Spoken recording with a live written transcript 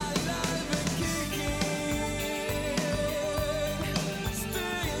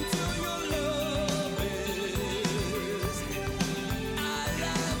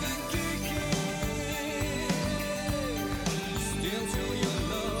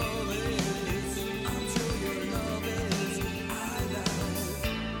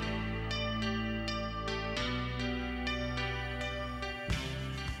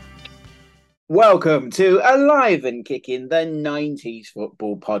Welcome to Alive and Kicking, the 90s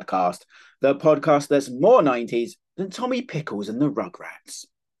football podcast, the podcast that's more 90s than Tommy Pickles and the Rugrats.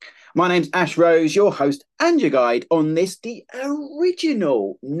 My name's Ash Rose, your host and your guide on this, the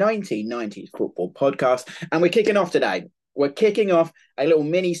original 1990s football podcast. And we're kicking off today. We're kicking off a little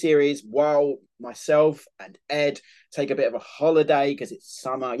mini-series while myself and Ed take a bit of a holiday because it's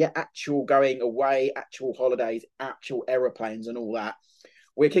summer. Yeah, actual going away, actual holidays, actual aeroplanes and all that.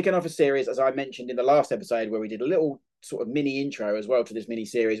 We're kicking off a series, as I mentioned in the last episode, where we did a little sort of mini intro as well to this mini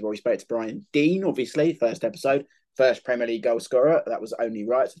series where we spoke to Brian Deane, obviously, first episode, first Premier League goal scorer. That was only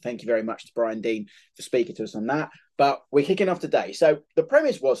right. So thank you very much to Brian Deane for speaking to us on that. But we're kicking off today. So the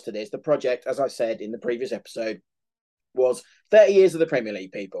premise was to this, the project, as I said in the previous episode, was 30 years of the Premier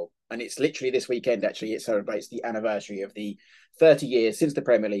League, people. And it's literally this weekend, actually, it celebrates the anniversary of the 30 years since the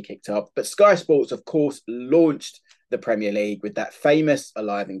Premier League kicked off. But Sky Sports, of course, launched the Premier League with that famous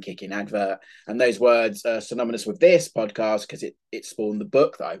Alive and Kicking advert. And those words are synonymous with this podcast because it spawned the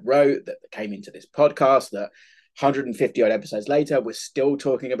book that I wrote that came into this podcast that 150 odd episodes later, we're still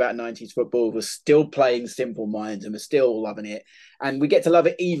talking about 90s football. We're still playing Simple Minds and we're still loving it. And we get to love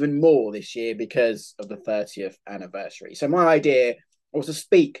it even more this year because of the 30th anniversary. So my idea was to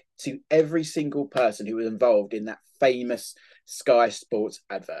speak to every single person who was involved in that famous Sky Sports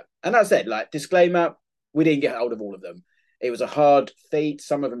advert. And that said, like, disclaimer, we didn't get hold of all of them. It was a hard feat.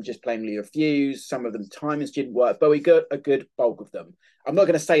 Some of them just plainly refused. Some of them timings didn't work, but we got a good bulk of them. I'm not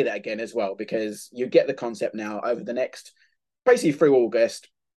going to say that again as well, because you get the concept now over the next, basically through August.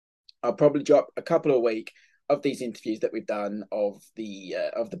 I'll probably drop a couple a week of these interviews that we've done of the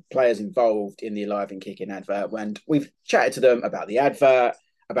players involved in the Alive and Kicking advert. And we've chatted to them about the advert,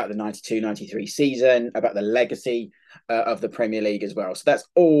 about the 92-93 season, about the legacy of the Premier League as well. So that's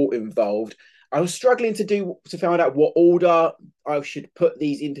all involved. I was struggling to find out what order I should put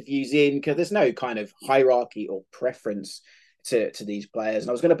these interviews in because there's no kind of hierarchy or preference to these players. And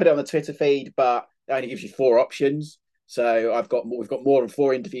I was going to put it on the Twitter feed, but it only gives you 4 options. So we've got more than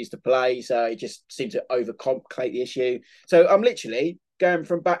 4 interviews to play. So it just seemed to overcomplicate the issue. So I'm literally going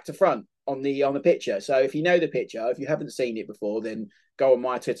from back to front on the picture. So if you know the picture, if you haven't seen it before, then go on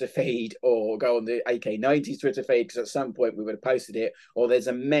my Twitter feed or go on the AK90s Twitter feed because at some point we would have posted it. Or there's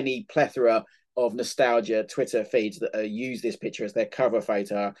a many plethora of nostalgia Twitter feeds that use this picture as their cover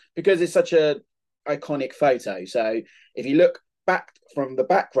photo because it's such a iconic photo. So if you look back from the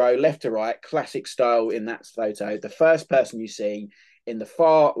back row, left to right, classic style in that photo, the first person you see in the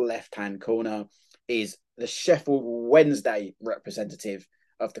far left-hand corner is the Sheffield Wednesday representative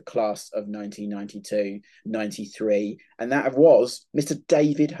of the class of 1992-93, and that was Mr.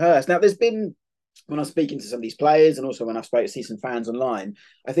 David Hirst. Now, there's been, when I'm speaking to some of these players and also when I've spoken to season fans online,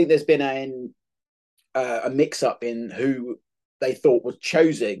 I think there's been a mix-up in who they thought was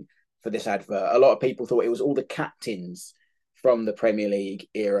chosen for this advert. A lot of people thought it was all the captains from the Premier League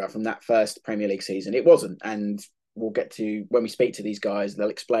era, from that first Premier League season. It wasn't, and we'll get to, when we speak to these guys, they'll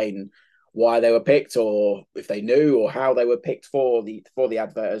explain why they were picked or if they knew or how they were picked for the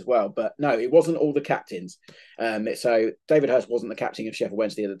advert as well. But no, it wasn't all the captains. So David Hirst wasn't the captain of Sheffield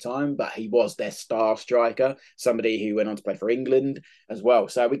Wednesday at the time, but he was their star striker, somebody who went on to play for England as well.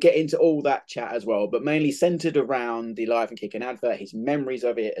 So we get into all that chat as well, but mainly centered around the Live and Kicking advert, his memories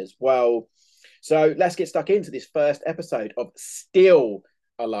of it as well. So let's get stuck into this first episode of Still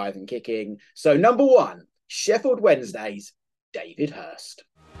Alive and Kicking. So number 1, Sheffield Wednesday's David Hirst.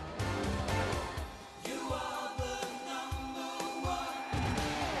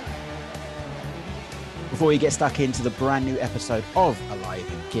 Before we get stuck into the brand new episode of Alive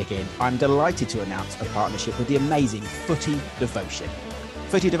and Kicking, I'm delighted to announce a partnership with the amazing Footy Devotion.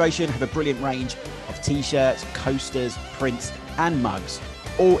 Footy Devotion have a brilliant range of t-shirts, coasters, prints and mugs,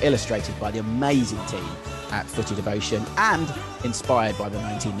 all illustrated by the amazing team at Footy Devotion and inspired by the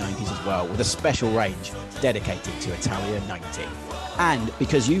 1990s as well, with a special range dedicated to Italia 90. And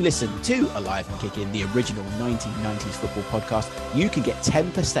because you listen to Alive and Kicking, the original 1990s football podcast, you can get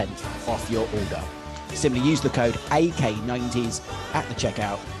 10% off your order. Simply use the code AK90s at the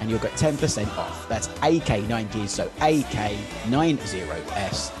checkout and you'll get 10% off. That's AK90s, so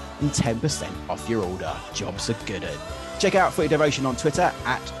AK90S, and 10% off your order. Jobs are good. Check out Footy Devotion on Twitter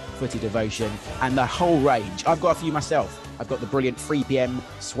at Footy Devotion and the whole range. I've got a few myself. I've got the brilliant 3PM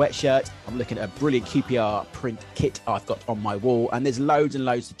sweatshirt. I'm looking at a brilliant QPR print kit I've got on my wall. And there's loads and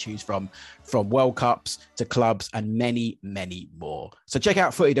loads to choose from World Cups to clubs and many, many more. So check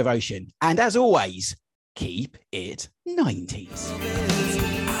out Footy Devotion. And as always, keep it 90s.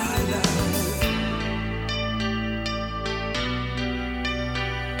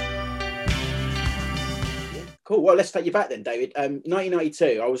 Cool. Well, let's take you back then, David.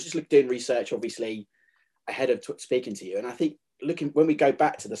 1992. I was just doing research, obviously, ahead of speaking to you, and I think when we go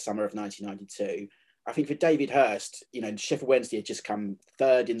back to the summer of 1992, I think for David Hirst, Sheffield Wednesday had just come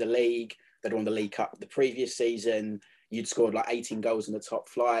third in the league. They'd won the League Cup the previous season. You'd scored like 18 goals in the top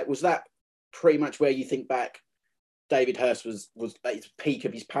flight. Was that pretty much where you think back David Hirst was at his peak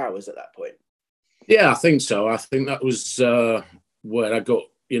of his powers at that point? Yeah, I think so. I think that was where I got,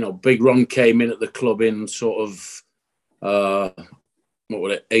 Big Ron came in at the club in sort of,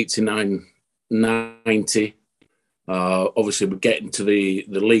 89, 90. Obviously, we're getting to the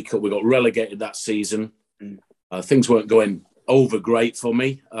League Cup. We got relegated that season. Things weren't going over great for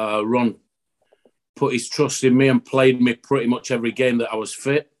me. Ron put his trust in me and played me pretty much every game that I was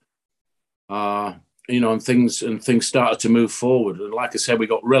fit. And things started to move forward. And like I said, we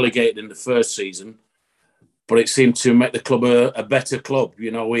got relegated in the first season, but it seemed to make the club a better club.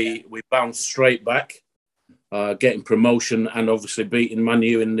 We bounced straight back, getting promotion and obviously beating Man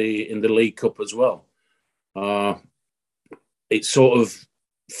U in the League Cup as well. It sort of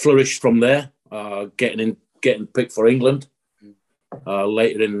flourished from there, getting picked for England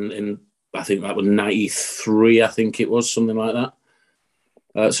later in I think that was 93. I think it was something like that.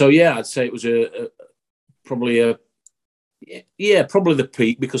 I'd say it was probably the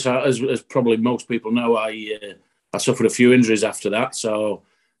peak, because as probably most people know, I suffered a few injuries after that, so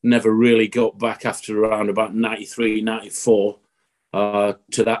never really got back after around about 93, 94 to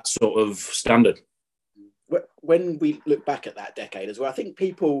that sort of standard. When we look back at that decade as well, I think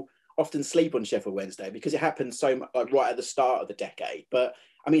people often sleep on Sheffield Wednesday because it happened so much right at the start of the decade. But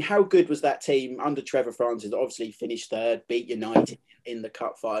I mean, how good was that team under Trevor Francis? Obviously finished third, beat United in the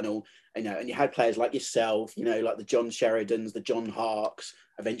cup final, and you had players like yourself, like the John Sheridans, the John Harks,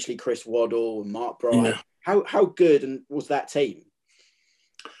 eventually Chris Waddle and Mark Bright. Yeah. How good was that team?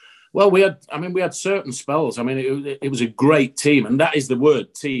 Well, we had certain spells. I mean, it was a great team, and that is the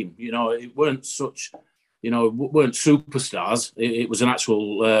word, team. It weren't such, weren't superstars. It was an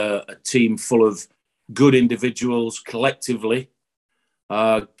actual a team full of good individuals collectively,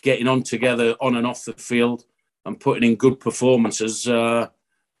 getting on together on and off the field and putting in good performances throughout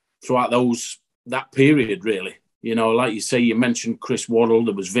that period, really. Like you say, you mentioned Chris Waddle.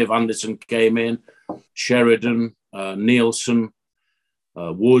 There was Viv Anderson came in, Sheridan, Nielsen,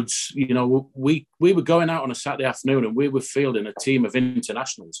 Woods. We were going out on a Saturday afternoon and we were fielding a team of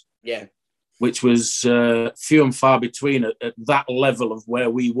internationals. Yeah. Which was few and far between at that level of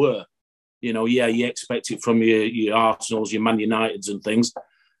where we were. You expect it from your Arsenals, your Man Uniteds and things.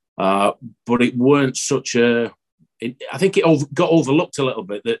 But it weren't such a... I think it got overlooked a little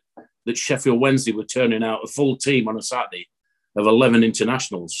bit that Sheffield Wednesday were turning out a full team on a Saturday of 11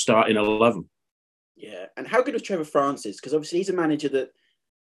 internationals, starting 11. Yeah, and how good was Trevor Francis? Because obviously he's a manager that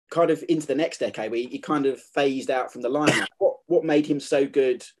kind of into the next decade, where he kind of phased out from the lineup. What made him so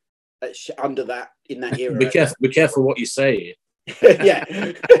good in that era? Be careful what you say.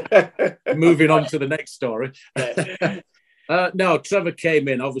 Yeah. Moving on to the next story. Yeah. No, Trevor came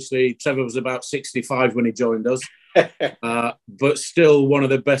in. Obviously, Trevor was about 65 when he joined us, but still one of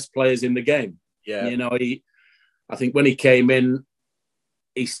the best players in the game. Yeah. I think when he came in,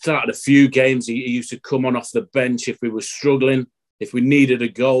 he started a few games. He used to come on off the bench if we were struggling, if we needed a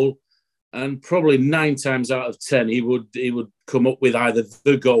goal. And probably 9 times out of 10, he would come up with either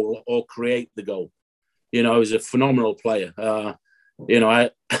the goal or create the goal. He was a phenomenal player.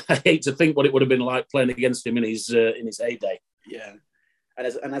 I hate to think what it would have been like playing against him in his heyday. Yeah, and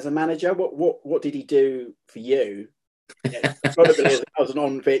as a manager, what did he do for you? Yeah, probably I was an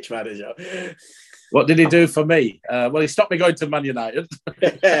on-pitch manager. What did he do for me? Well, he stopped me going to Man United.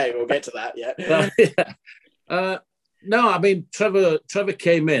 We'll get to that. Yeah. No, I mean Trevor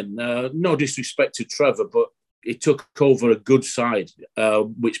came in. No disrespect to Trevor, but he took over a good side,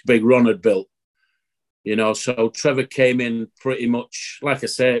 which Big Ron had built. So Trevor came in pretty much, like I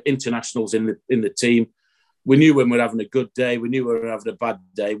say, internationals in the team. We knew when we were having a good day. We knew when we were having a bad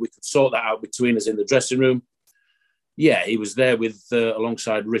day. We could sort that out between us in the dressing room. Yeah, he was there with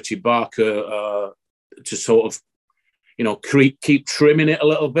alongside Richie Barker to sort of, keep trimming it a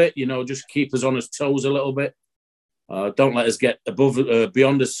little bit. Just keep us on his toes a little bit. Don't let us get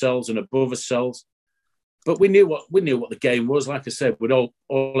beyond ourselves and above ourselves. But we knew what the game was. Like I said, we're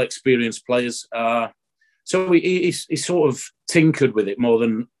all experienced players. So he sort of tinkered with it more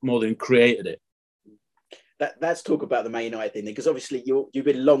than created it. Let's talk about the Man United thing, because obviously you've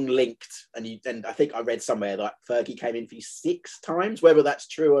been long linked, and I think I read somewhere that Fergie came in for you 6 times. Whether that's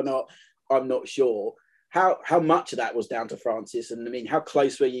true or not, I'm not sure. How much of that was down to Francis, and I mean, how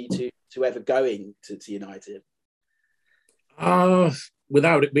close were you to ever going to United?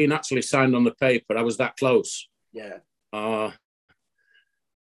 Without it being actually signed on the paper, I was that close. Yeah.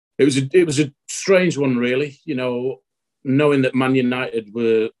 It was a strange one, really. You know, knowing that Man United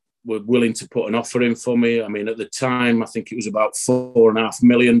were willing to put an offer in for me. I mean, at the time, I think it was about $4.5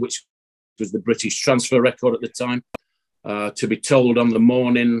 million, which was the British transfer record at the time. To be told on the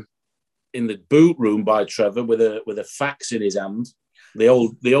morning in the boot room by Trevor with a fax in his hand, the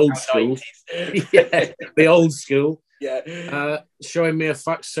old school, yeah, the old school, yeah, showing me a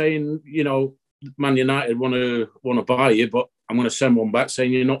fax saying, you know, Man United want to buy you, but I'm going to send one back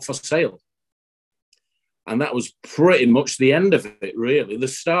saying you're not for sale. And that was pretty much the end of it, really, the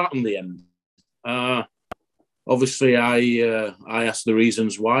start and the end. Obviously, I asked the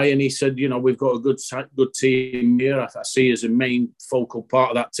reasons why, and he said, you know, we've got a good team here. I see you as a main focal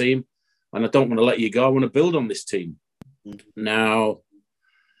part of that team, and I don't want to let you go. I want to build on this team. Mm-hmm. Now,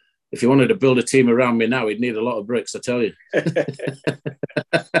 if you wanted to build a team around me now, he'd need a lot of bricks, I tell you.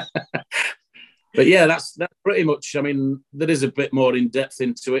 But yeah, that's pretty much. I mean, there is a bit more in depth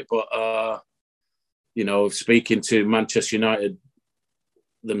into it, but you know, speaking to Manchester United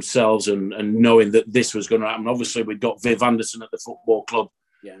themselves and knowing that this was going to happen. Obviously, we'd got Viv Anderson at the football club,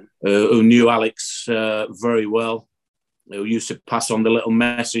 who knew Alex very well, who used to pass on the little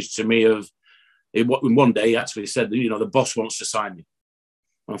message to me of, one day he actually said, you know, the boss wants to sign me.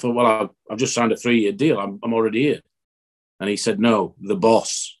 And I thought, well, I've just signed a 3-year deal. I'm already here. And he said, no, the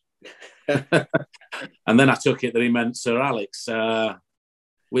boss. And then I took it that he meant Sir Alex,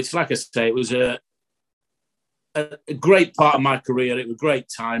 which, like I say, it was a great part of my career. It was a great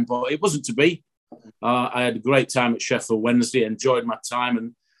time, but it wasn't to be. I had a great time at Sheffield Wednesday, enjoyed my time.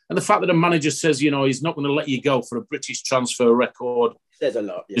 And the fact that a manager says, you know, he's not going to let you go for a British transfer record. Says a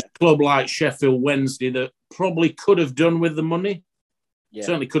lot, yeah. A club like Sheffield Wednesday that probably could have done with the money. Yeah.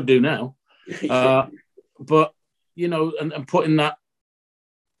 Certainly could do now. But, you know, and putting that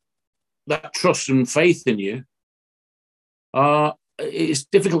trust and faith in you, it's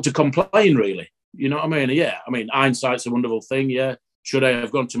difficult to complain, really. You know what I mean? Yeah. I mean, hindsight's a wonderful thing. Yeah. Should I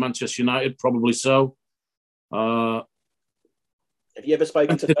have gone to Manchester United? Probably so. Have you ever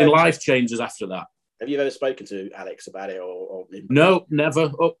spoken to life changes after that? Have you ever spoken to Alex about it or No,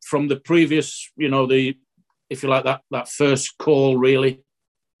 never. Up from the previous, you know, if you like that first call, really,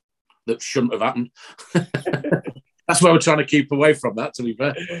 that shouldn't have happened. That's why we're trying to keep away from that, to be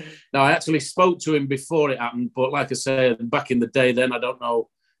fair. Now, I actually spoke to him before it happened, but like I said, back in the day then, I don't know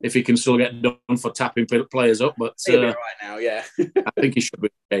if he can still get done for tapping players up, but he'll be right now, yeah. I think he should be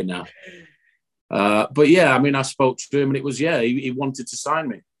okay now. But yeah, I mean, I spoke to him and it was, he wanted to sign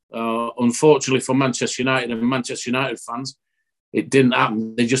me. Unfortunately for Manchester United and Manchester United fans, it didn't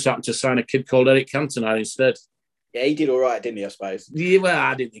happen. They just happened to sign a kid called Eric Cantona instead. Yeah, he did all right, didn't he, I suppose? Yeah, well,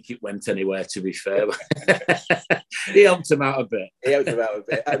 I didn't think it went anywhere, to be fair. He helped him out a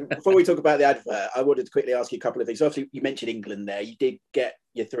bit. Before we talk about the advert, I wanted to quickly ask you a couple of things. Obviously, you mentioned England there. You did get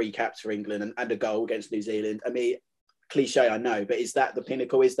your 3 caps for England and a goal against New Zealand. I mean, cliche, I know, but is that the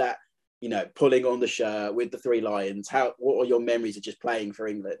pinnacle? Is that, you know, pulling on the shirt with the 3 Lions? What are your memories of just playing for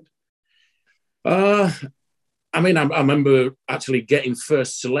England? I mean, I remember actually getting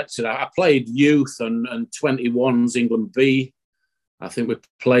first selected. I played youth and 21s, England B. I think we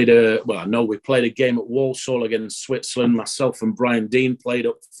played a game at Walsall against Switzerland. Myself and Brian Dean played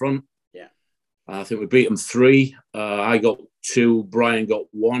up front. Yeah. I think we beat them 3. I got 2, Brian got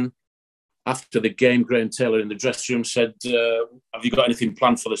 1. After the game, Graham Taylor in the dressing room said, have you got anything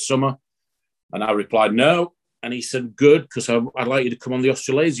planned for the summer? And I replied, no. And he said, good, because I'd like you to come on the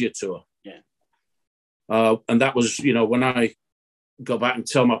Australasia tour. And that was, you know, when I go back and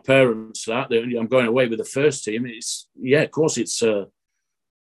tell my parents that I'm going away with the first team, of course, it's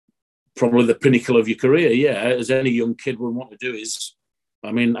probably the pinnacle of your career. Yeah, as any young kid would want to do is,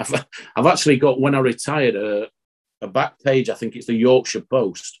 I mean, I've actually got, when I retired, a back page, I think it's the Yorkshire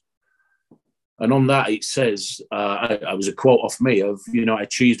Post. And on that, it says, I was a quote off me of, you know, I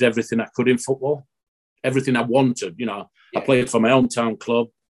achieved everything I could in football, everything I wanted. You know, I played for my hometown club.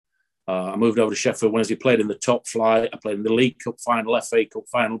 I moved over to Sheffield Wednesday, played in the top flight. I played in the League Cup final, FA Cup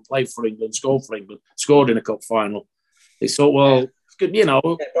final, played for England, scored for England, scored in a cup final. They thought, well, good, you know,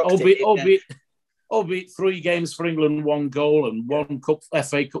 albeit 3 games for England, 1 goal, and 1 cup,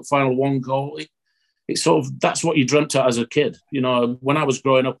 FA Cup final, 1 goal. It's sort of, that's what you dreamt of as a kid. You know, when I was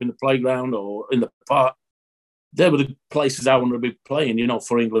growing up in the playground or in the park, they were the places I wanted to be playing, you know,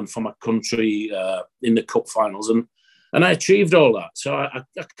 for England, for my country, in the cup finals. And I achieved all that. So I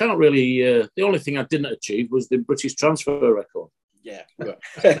can't really... the only thing I didn't achieve was the British transfer record. Yeah.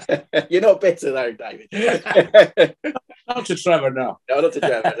 You're not bitter, though, David. Not to Trevor, no. No, not to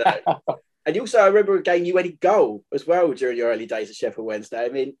Trevor, no. And also, I remember a game you went in goal as well during your early days at Sheffield Wednesday. I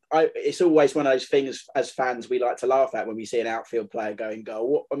mean, it's always one of those things as fans we like to laugh at when we see an outfield player go in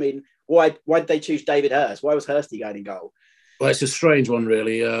goal. Why did they choose David Hurst? Why was Hursty going in goal? Well, it's a strange one,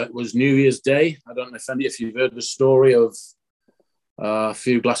 really. It was New Year's Day. I don't know if you've heard the story of a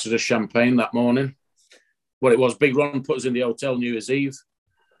few glasses of champagne that morning. What it was, Big Ron put us in the hotel New Year's Eve,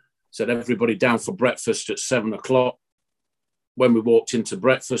 said everybody down for breakfast at 7:00. When we walked into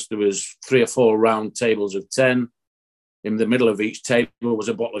breakfast, there was 3 or 4 round tables of 10. In the middle of each table was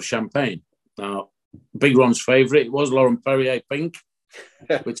a bottle of champagne. Now, Big Ron's favourite, it was Laurent Perrier Pink,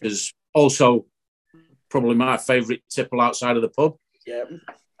 which is also probably my favourite tipple outside of the pub. Yeah.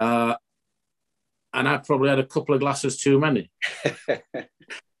 And I probably had a couple of glasses too many.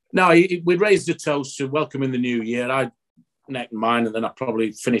 No, we raised a toast to welcome in the new year. I necked mine, and then I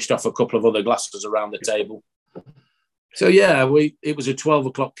probably finished off a couple of other glasses around the table. So, yeah, it was a 12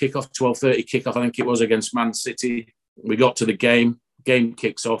 o'clock kickoff, 12:30 kickoff, I think it was, against Man City. We got to the game. Game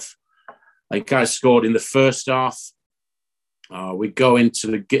kicks off. I think I scored in the first half. We go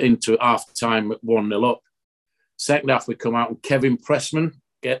into half-time at 1-0 up. Second half, we come out and Kevin Pressman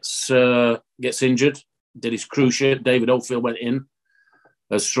gets injured, did his cruciate. David Oldfield went in,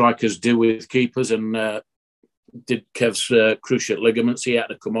 as strikers do with keepers, and did Kev's cruciate ligaments. He had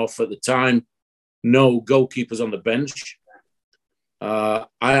to come off at the time. No goalkeepers on the bench. I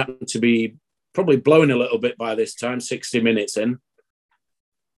happened to be probably blowing a little bit by this time, 60 minutes in.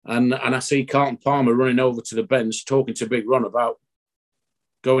 And I see Carlton Palmer running over to the bench talking to Big Ron about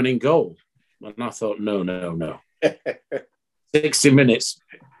going in goal. And I thought, no. 60 minutes.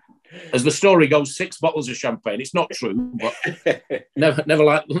 As the story goes, 6 bottles of champagne. It's not true, but never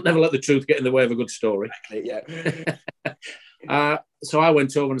let the truth get in the way of a good story. Exactly, yeah. So I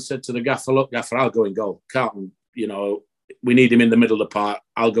went over and said to the gaffer, look, gaffer, I'll go in goal. Carlton, we need him in the middle of the park.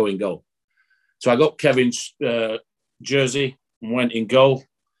 I'll go in goal. So I got Kevin's jersey and went in goal.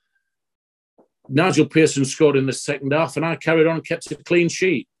 Nigel Pearson scored in the second half, and I carried on and kept a clean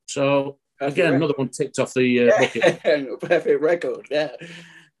sheet. So, again, another one ticked off the bucket. Perfect record, yeah.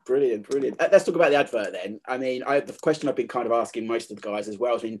 Brilliant. Let's talk about the advert then. I mean, the question I've been kind of asking most of the guys as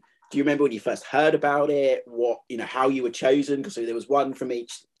well. I mean, do you remember when you first heard about it? How you were chosen? Because there was one from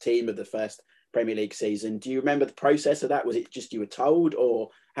each team of the first Premier League season. Do you remember the process of that? Was it just you were told,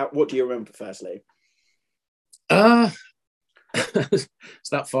 or what do you remember firstly? It's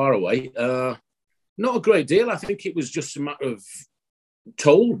that far away. Not a great deal. I think it was just a matter of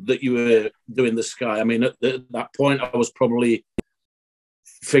told that you were doing the Sky. I mean, at that point, I was probably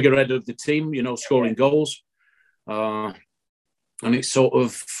figurehead of the team, scoring goals. And it's sort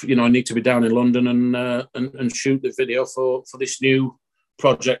of, I need to be down in London and shoot the video for this new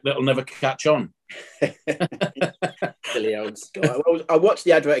project that'll never catch on. Silly old Sky. I watched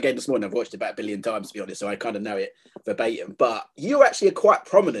the advert again this morning. I've watched it about 1 billion times, to be honest, so I kind of know it verbatim. But you actually are quite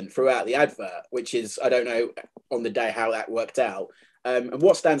prominent throughout the advert, which is, I don't know on the day how that worked out. And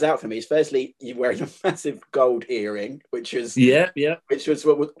what stands out for me is, firstly, you're wearing a massive gold earring, which was which was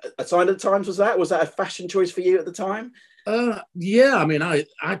what was a sign of the times. Was that a fashion choice for you at the time? Yeah, I mean, I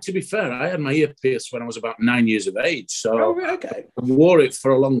to be fair, I had my ear pierced when I was about 9 years of age, so okay. I wore it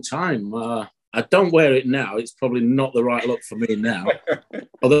for a long time. I don't wear it now. It's probably not the right look for me now,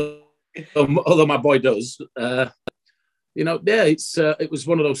 although my boy does. It was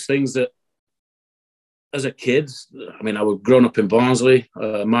one of those things that, as a kid, I mean, I was grown up in Barnsley,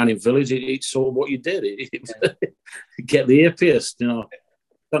 mining village. It's sort of what you did. Get the ear pierced. I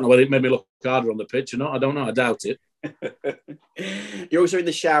don't know whether it made me look harder on the pitch or not. I don't know. I doubt it. You're also in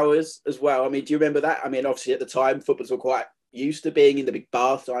the showers as well. I mean, do you remember that? I mean, obviously at the time, footballers were quite used to being in the big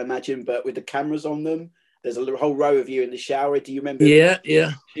baths, I imagine, but with the cameras on them, there's a whole row of you in the shower. Do you remember? Yeah.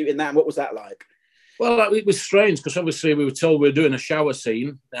 Shooting that, and what was that like? Well, it was strange because obviously we were told we were doing a shower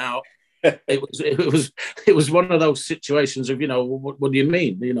scene. Now, it was one of those situations of, what do you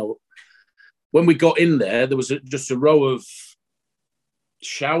mean? When we got in there was just a row of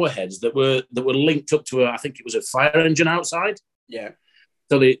shower heads that were linked up to I think it was a fire engine outside. Yeah.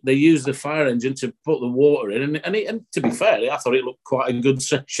 So they used the fire engine to put the water in, and to be fair, I thought it looked quite a good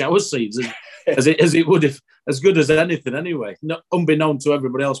shower scene, as it would have, as good as anything anyway. Not unbeknown to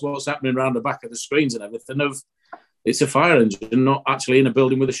everybody else what's happening around the back of the screens and everything. It's a fire engine, not actually in a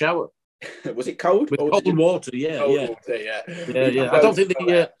building with a shower. Was it cold? With cold water, yeah. Cold water, yeah. I don't think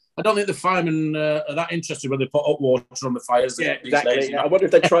I don't think the firemen are that interested when they put hot water on the fires. Yeah, exactly. I wonder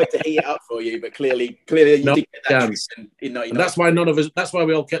if they tried to heat it up for you, but clearly you no did get that chance. in 99. And that's why none of us. That's why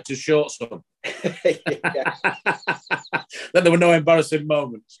we all kept us short. So then there were no embarrassing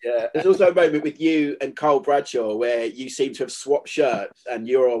moments. Yeah, there's also a moment with you and Carl Bradshaw where you seem to have swapped shirts, and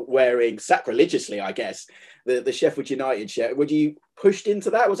you're wearing sacrilegiously, I guess, the Sheffield United shirt. Were you pushed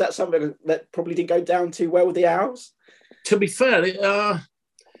into that? Was that something that probably didn't go down too well with the Owls? To be fair,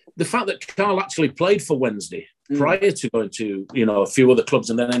 the fact that Carl actually played for Wednesday prior to going to a few other clubs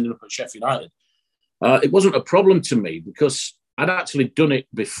and then ended up at Sheffield United, it wasn't a problem to me because I'd actually done it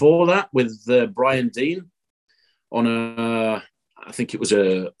before that with Brian Dean on I think it was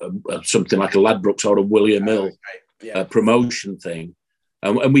a something like a Ladbrokes or a William Hill promotion thing.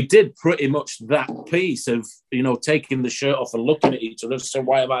 And we did pretty much that piece of, taking the shirt off and looking at each other and saying,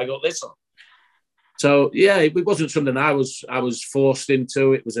 why have I got this on? So, yeah, it wasn't something I was forced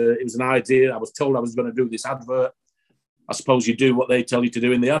into. It was an idea. I was told I was going to do this advert. I suppose you do what they tell you to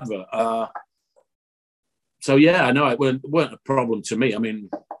do in the advert. So, yeah, I know it weren't a problem to me. I mean,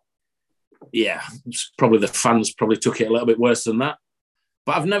 yeah, probably the fans probably took it a little bit worse than that.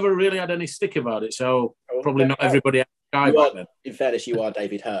 But I've never really had any stick about it. So probably not everybody had a guy back then. In fairness, you are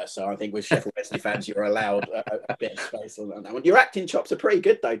David Hurst. So I think with Sheffield Wednesday fans, you're allowed a bit of space on that one. Your acting chops are pretty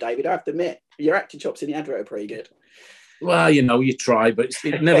good, though, David. I have to admit. Your acting chops in the advert are pretty good. Well, you try, but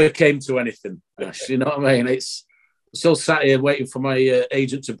it never came to anything. Ash, you know what I mean? It's still sat here waiting for my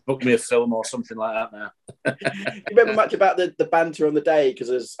agent to book me a film or something like that now. Do you remember much about the banter on the day?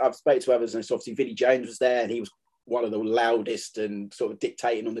 Because as I've spoken to others, and obviously Vinnie Jones was there, and he was one of the loudest and sort of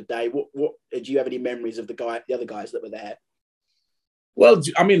dictating on the day. What do you have any memories of the other guys that were there? Well,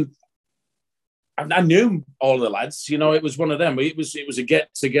 I mean, I knew all the lads. It was one of them. It was a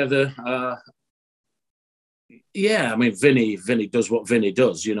get together. Yeah, I mean, Vinny does what Vinny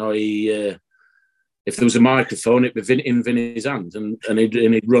does. He if there was a microphone, it'd be in Vinny's hand, and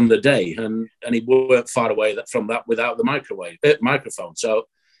he'd run the day, and he weren't far away from that without the microphone. So,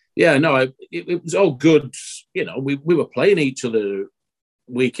 yeah, no, it was all good. We were playing each other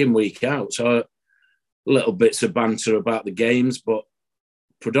week in, week out. So little bits of banter about the games, but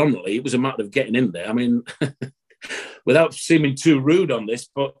predominantly it was a matter of getting in there. I mean, without seeming too rude on this,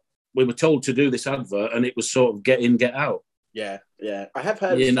 but we were told to do this advert, and it was sort of get in, get out. Yeah. I have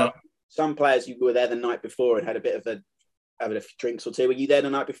heard some players who were there the night before and had a bit of having a few drinks or two. Were you there the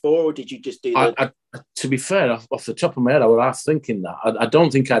night before, or did you just do that? To be fair, off the top of my head, I was half thinking that. I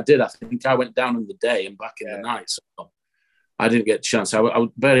don't think I did. I think I went down in the day and back in the night. So I didn't get a chance. I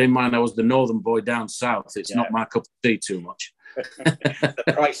bear in mind I was the northern boy down south. It's not my cup of tea too much.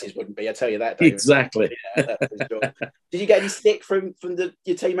 The prices wouldn't be, I tell you that, David. Exactly. Yeah, that's for sure. Did you get any stick from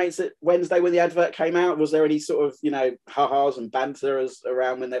your teammates at Wednesday when the advert came out? Was there any sort of ha-has and banter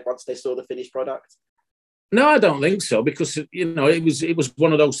around once they saw the finished product? No, I don't think so, because it was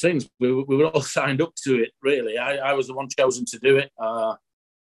one of those things. We were all signed up to it. Really, I was the one chosen to do it.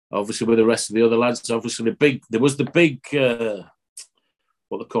 Obviously, with the rest of the other lads. Obviously, there was the big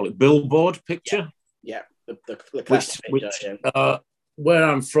what they call it, billboard picture. Yeah. The classic picture, where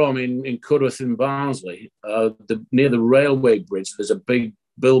I'm from in Cudworth in Barnsley, near the railway bridge, there's a big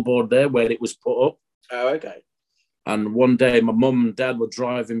billboard there where it was put up. Oh, okay. And one day, my mum and dad were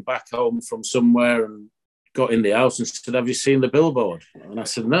driving back home from somewhere and got in the house and said, "Have you seen the billboard?" And I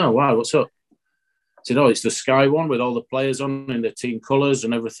said, "No, why? What's up?" I said, "Oh, it's the Sky one with all the players on in their team colours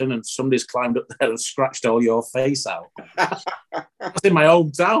and everything, and somebody's climbed up there and scratched all your face out." That's in my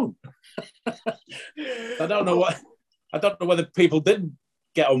hometown. I don't know whether people didn't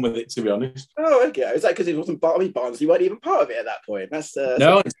get on with it, to be honest. Oh, okay. Is that because it wasn't Barnsley weren't even part of it at that point? That's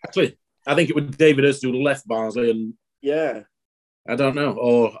no, exactly. I think it was David Hurst who left Barnsley, and yeah, I don't know,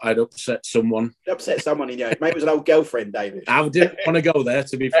 or I'd upset someone. Maybe it was an old girlfriend, David. I didn't want to go there,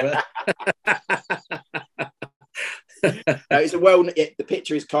 to be fair. It's the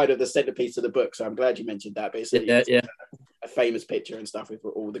picture is kind of the centerpiece of the book, so I'm glad you mentioned that. But it's a famous picture and stuff with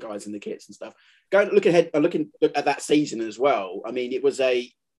all the guys in the kits and stuff. Look at that season as well. I mean, it was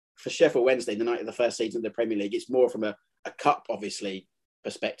for Sheffield Wednesday, the night of the first season of the Premier League. It's more from a cup, obviously,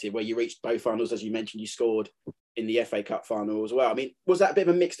 perspective, where you reached both finals, as you mentioned. You scored in the FA Cup final as well. I mean, was that a bit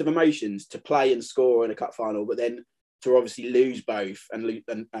of a mix of emotions to play and score in a cup final, but then to obviously lose both and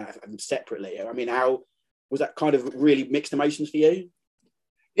separately? I mean, how was that kind of really mixed emotions for you?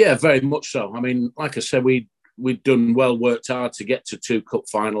 Yeah, very much so. I mean, like I said, we'd done well, worked hard to get to 2 cup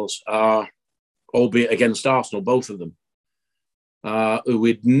finals, albeit against Arsenal, both of them, who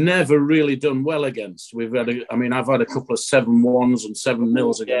we'd never really done well against. I've had a couple of 7-1s and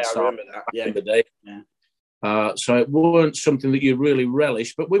 7-0s against Arsenal back in the day. Yeah. So it weren't something that you really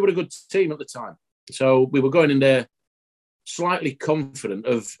relish, but we were a good team at the time. So we were going in there slightly confident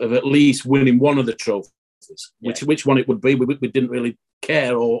of at least winning one of the trophies, which one it would be. We didn't really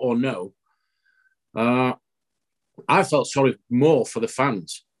care or know. I felt sorry more for the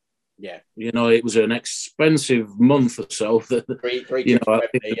fans. Yeah. It was an expensive month or so. Three Wembley,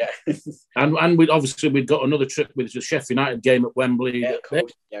 yeah. and we'd got another trip with the Sheffield United game at Wembley. Yeah, of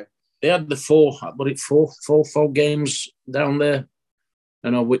course. Yeah. They had the four games down there,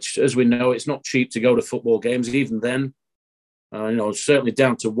 which, as we know, it's not cheap to go to football games. Even then, certainly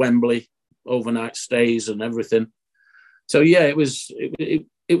down to Wembley, overnight stays and everything. So yeah, it was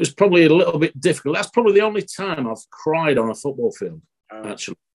probably a little bit difficult. That's probably the only time I've cried on a football field,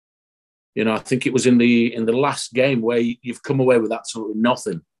 actually. I think it was in the last game where you've come away with absolutely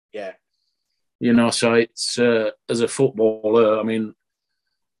nothing. Yeah. So it's as a footballer, I mean,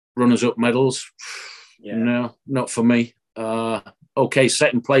 runners-up medals, no, not for me. Okay,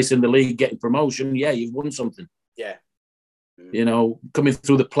 second place in the league, getting promotion, yeah, you've won something. Yeah. Coming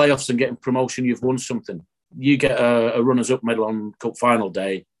through the playoffs and getting promotion, you've won something. You get a runners-up medal on cup final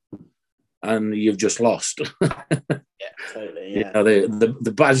day, and you've just lost. Yeah, totally. Yeah.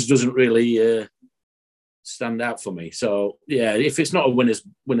 The badge doesn't really stand out for me. So yeah, if it's not a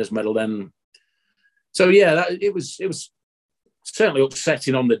winners medal, then it was certainly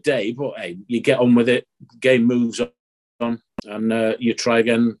upsetting on the day. But hey, you get on with it. The game moves on, and you try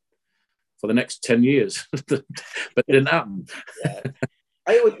again for the next 10 years. But it didn't happen. Yeah.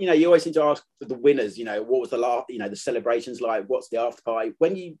 You always seem to ask the winners, what was the last, the celebrations like? What's the after party?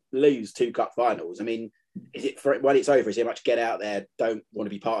 When you lose 2 cup finals, I mean, is it when it's over? Is it much get out there, don't want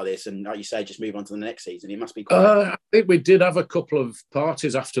to be part of this, and like you say, just move on to the next season? It must be quite. I think we did have a couple of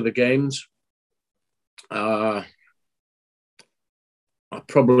parties after the games. I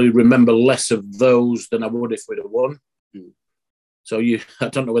probably remember less of those than I would if we'd have won. So I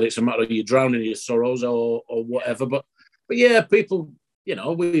don't know whether it's a matter of you drowning in your sorrows or whatever, but yeah, people.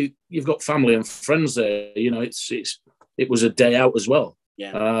 You've got family and friends there. It was a day out as well.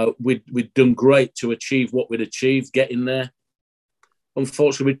 Yeah. We'd done great to achieve what we'd achieved, getting there.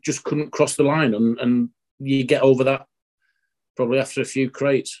 Unfortunately, we just couldn't cross the line, and you get over that probably after a few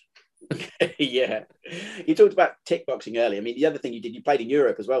crates. Yeah. You talked about tick boxing earlier. I mean, the other thing you did, you played in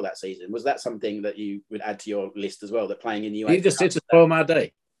Europe as well that season. Was that something that you would add to your list as well? That playing in the UEFA? You just hit a throw our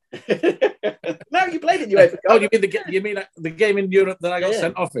day. No, you played in UEFA. Oh, you mean the game in Europe that I got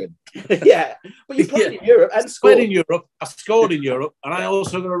sent off in? Yeah, but you played in Europe and scored. In Europe. I scored in Europe, and I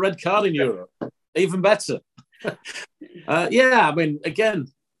also got a red card in Europe. Even better. I mean, again,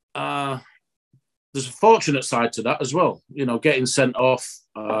 there's a fortunate side to that as well. Getting sent off,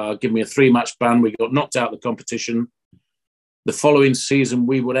 give me a 3-match ban. We got knocked out of the competition. The following season,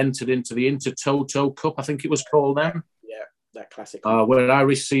 we were entered into the Intertoto Cup, I think it was called then. That classic. Where I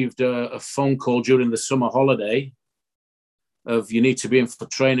received a phone call during the summer holiday of you need to be in for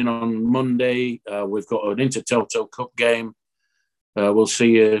training on Monday. We've got an Intertoto Cup game. We'll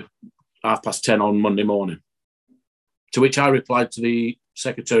see you 10:30 on Monday morning. To which I replied to the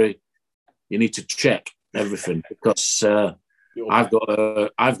secretary, you need to check everything because I've got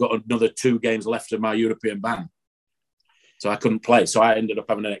another 2 games left of my European ban. So I couldn't play. So I ended up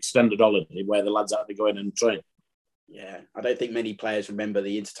having an extended holiday where the lads had to go in and train. Yeah, I don't think many players remember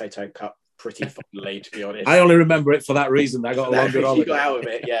the Intertoto Cup pretty fondly, to be honest. I only remember it for that reason. I got a longer holiday. You got out of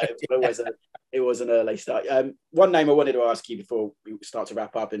it, yeah. It was an early start. One name I wanted to ask you before we start to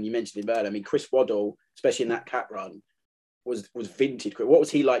wrap up, and you mentioned him earlier. I mean, Chris Waddle, especially in that cap run, was vintage. What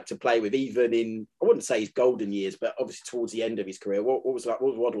was he like to play with, even in, I wouldn't say his golden years, but obviously towards the end of his career? What was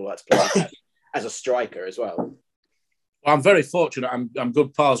Waddle like to play with as a striker as well? Well, I'm very fortunate. I'm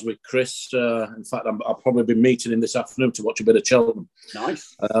good pals with Chris. In fact, I'll probably be meeting him this afternoon to watch a bit of Cheltenham.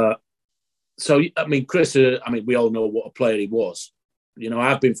 Nice. So, I mean, Chris, we all know what a player he was.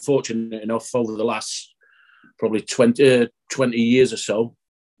 I've been fortunate enough over the last probably 20 years or so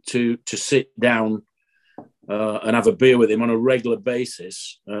to sit down and have a beer with him on a regular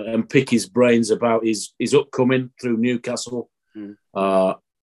basis and pick his brains about his upcoming through Newcastle.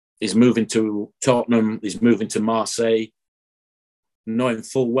 He's moving to Tottenham. He's moving to Marseille. Knowing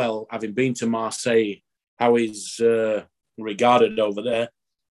full well, having been to Marseille, how he's regarded over there,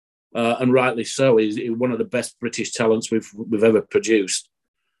 and rightly so. He's one of the best British talents we've ever produced.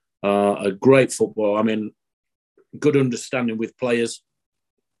 A great footballer. I mean, good understanding with players.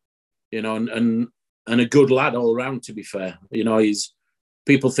 And a good lad all around. To be fair,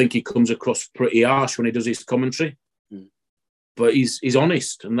 people think he comes across pretty harsh when he does his commentary. But he's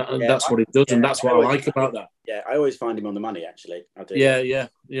honest, and that's what he does, and that's what I like about that. Yeah, I always find him on the money, actually. I do. Yeah,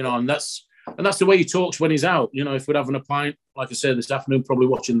 and that's and that's the way he talks when he's out. You know, if we're having a pint, like I said this afternoon, probably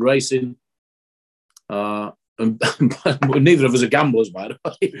watching the racing. And neither of us are gamblers, by the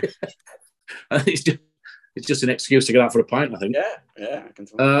way. It's just an excuse to get out for a pint, I think. Yeah, I can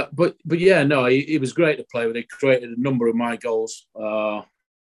tell. But yeah, no, he was great to play with. He created a number of my goals.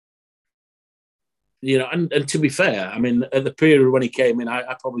 You know, and to be fair, I mean, at the period when he came in,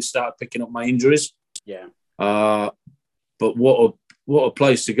 I probably started picking up my injuries. Yeah. But what a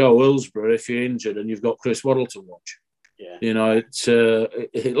place to go, Hillsborough, if you're injured and you've got Chris Waddle to watch. Yeah. You know, it's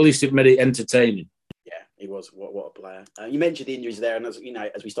at least it made it entertaining. Yeah, he was. What a player. You mentioned the injuries there, and as you know,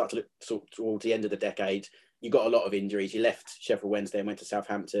 as we start to look towards the end of the decade, you got a lot of injuries. You left Sheffield Wednesday and went to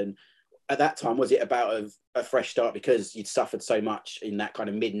Southampton. At that time, was it about a fresh start because you'd suffered so much in that kind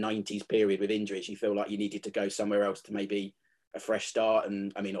of mid-90s period with injuries? You feel like you needed to go somewhere else to maybe a fresh start?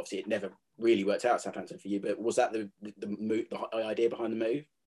 And I mean, obviously, it never really worked out at Southampton for you. But was that the idea behind the move?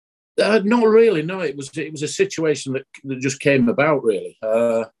 Not really. No, it was a situation that just came about. Really,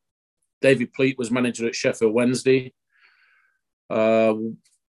 David Pleat was manager at Sheffield Wednesday. Whether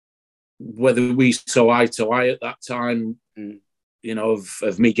we saw eye to eye at that time. You know,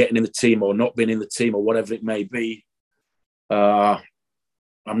 of me getting in the team or not being in the team or whatever it may be. I'm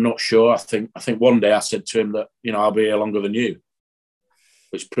not sure. I think one day I said to him that, you know, I'll be here longer than you,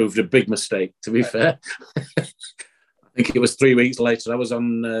 which proved a big mistake, to be fair. I think it was 3 weeks later, I was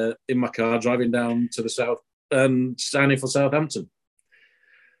in my car driving down to the south and signing for Southampton.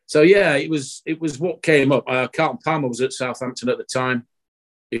 So, yeah, it was what came up. Carlton Palmer was at Southampton at the time.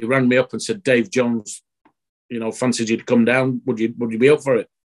 He rang me up and said, Dave Jones, you know, fancied you to come down. Would you be up for it?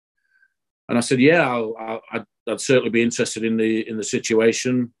 And I said, yeah, I'd certainly be interested in the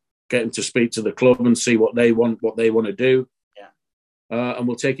situation, getting to speak to the club and see what they want to do. Yeah. And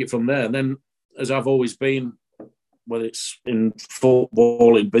we'll take it from there. And then, as I've always been, whether it's in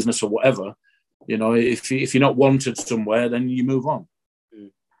football, in business or whatever, you know, if you're not wanted somewhere, then you move on.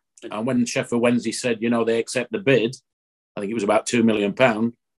 And when Sheffield Wednesday said, you know, they accept the bid, I think it was about £2 million.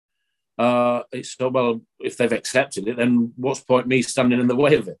 It's so, well, if they've accepted it, then what's the point me standing in the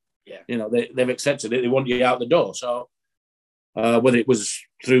way of it? Yeah. You know, they've accepted it. They want you out the door. So whether it was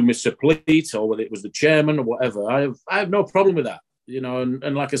through Mr. Pleat or whether it was the chairman or whatever, I have no problem with that. You know,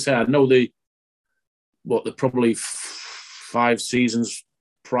 and like I said, I know the probably 5 seasons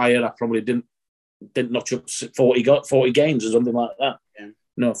prior, I probably didn't notch up 40 games or something like that. Yeah.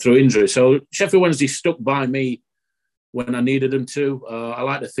 No, through injury. So Sheffield Wednesday stuck by me when I needed them to. I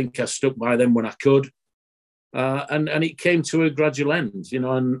like to think I stuck by them when I could. And it came to a gradual end, you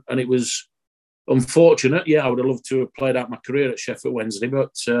know, and it was unfortunate. Yeah, I would have loved to have played out my career at Sheffield Wednesday,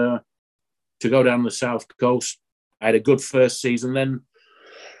 but to go down the South Coast, I had a good first season then.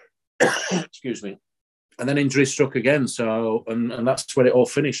 Excuse me. And then injury struck again. So, and that's where it all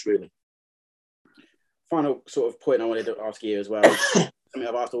finished, really. Final sort of point I wanted to ask you as well, something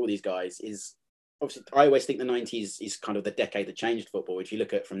I've asked all these guys is, obviously, I always think the 90s is kind of the decade that changed football. If you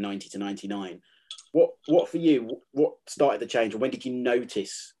look at from 90 to 99, what for you, what started the change? Or when did you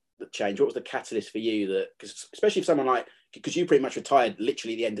notice the change? What was the catalyst for you? That, because especially if someone like, because you pretty much retired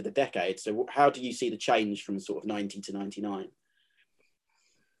literally at the end of the decade. So how do you see the change from sort of 90 to 99?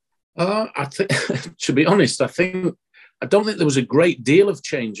 I think, to be honest, I don't think there was a great deal of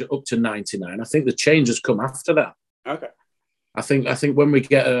change up to 99. I think the change has come after that. Okay. I think when we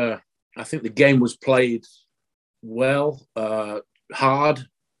get I think the game was played well, hard.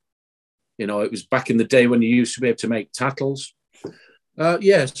 You know, it was back in the day when you used to be able to make tackles.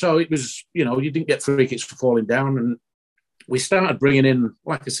 Yeah, so it was, you know, you didn't get free kicks for falling down. And we started bringing in,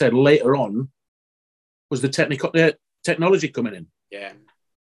 like I said, later on, was the technology coming in. Yeah.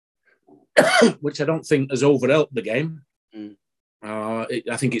 Which I don't think has overhelped the game.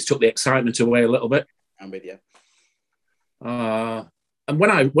 I think it's took the excitement away a little bit. I'm with you. And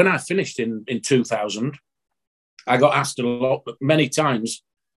when I finished in 2000, I got asked many times,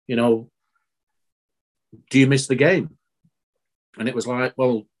 you know, do you miss the game? And it was like,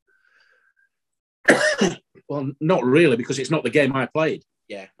 well, well, not really, because it's not the game I played.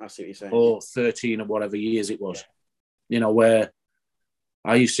 Yeah, I see what you're saying. Or 13 or whatever years it was. Yeah. You know, where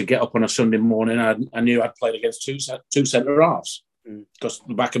I used to get up on a Sunday morning, I knew I'd played against two centre halves because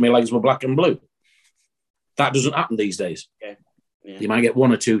the back of my legs were black and blue. That doesn't happen these days. Yeah. Yeah. You might get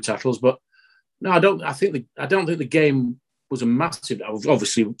 1 or 2 tackles, but no, I don't think the game was a massive.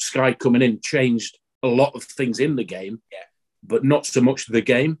 Obviously, Sky coming in changed a lot of things in the game, but not so much the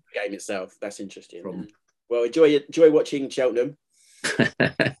game. The game itself. That's interesting. Well, enjoy watching Cheltenham.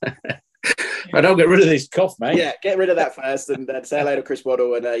 I don't get rid of this cough, mate. Yeah, get rid of that first, and say hello to Chris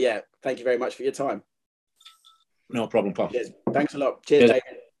Waddle. And thank you very much for your time. No problem, Paul. Cheers. Thanks a lot. Cheers, David.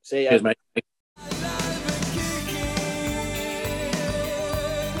 See ya. Cheers, mate.